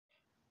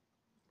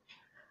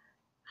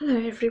Hello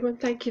everyone,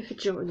 thank you for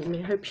joining me.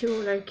 I hope you're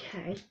all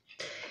okay.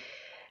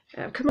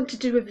 I've come on to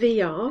do a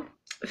VR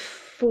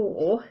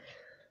for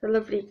the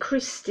lovely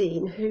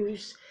Christine,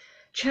 whose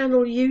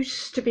channel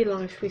used to be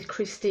Life with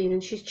Christine,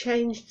 and she's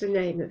changed the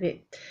name of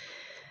it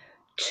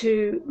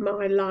to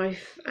My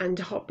Life and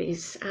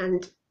Hobbies,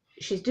 and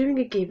she's doing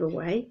a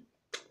giveaway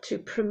to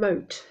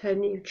promote her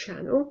new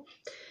channel.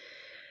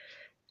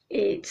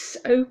 It's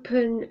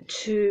open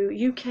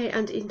to UK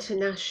and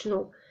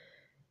international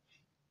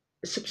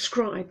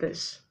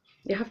subscribers.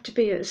 You have to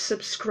be a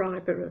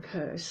subscriber of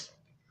hers.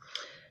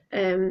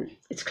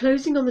 It's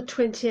closing on the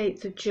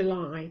 28th of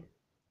July,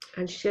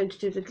 and she's going to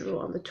do the draw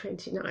on the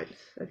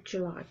 29th of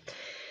July,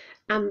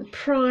 and the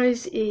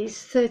prize is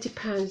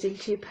 £30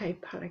 into your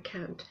PayPal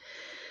account.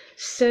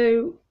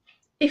 So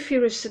if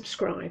you're a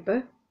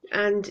subscriber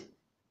and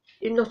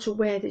you're not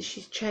aware that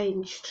she's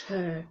changed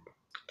her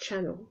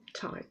channel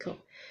title,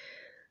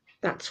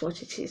 that's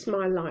what it is,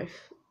 My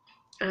Life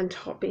and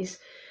Hobbies.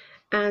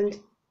 And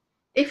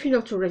if you're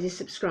not already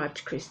subscribed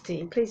to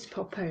Christine, please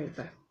pop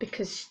over,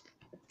 because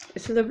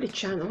it's a lovely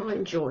channel. I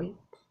enjoy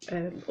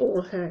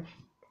all her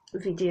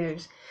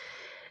videos,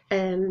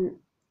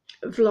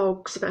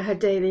 vlogs about her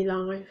daily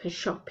life, her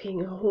shopping,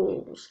 her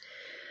hauls,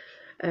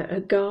 her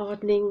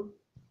gardening.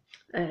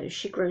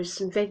 She grows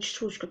some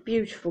vegetables. She's got a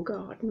beautiful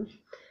garden.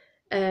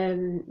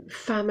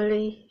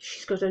 Family.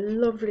 She's got a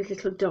lovely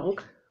little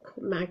dog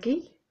called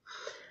Maggie,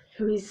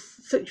 who is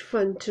such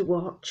fun to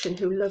watch and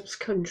who loves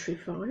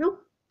Countryfile.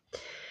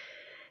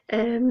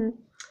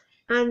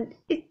 And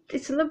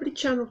it's a lovely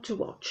channel to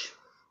watch,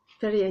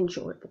 very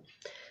enjoyable.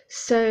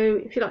 So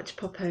if you'd like to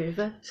pop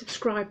over,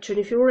 subscribe to her,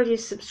 and if you're already a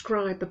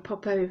subscriber,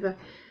 pop over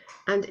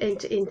and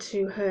enter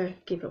into her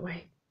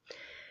giveaway.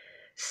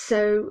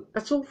 So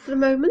that's all for the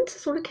moment.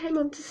 That's all I came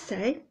on to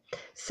say.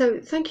 So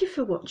thank you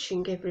for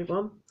watching,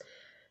 everyone.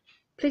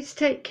 Please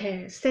take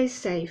care, stay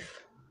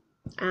safe,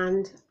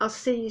 and I'll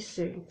see you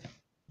soon.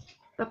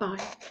 Bye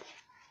bye.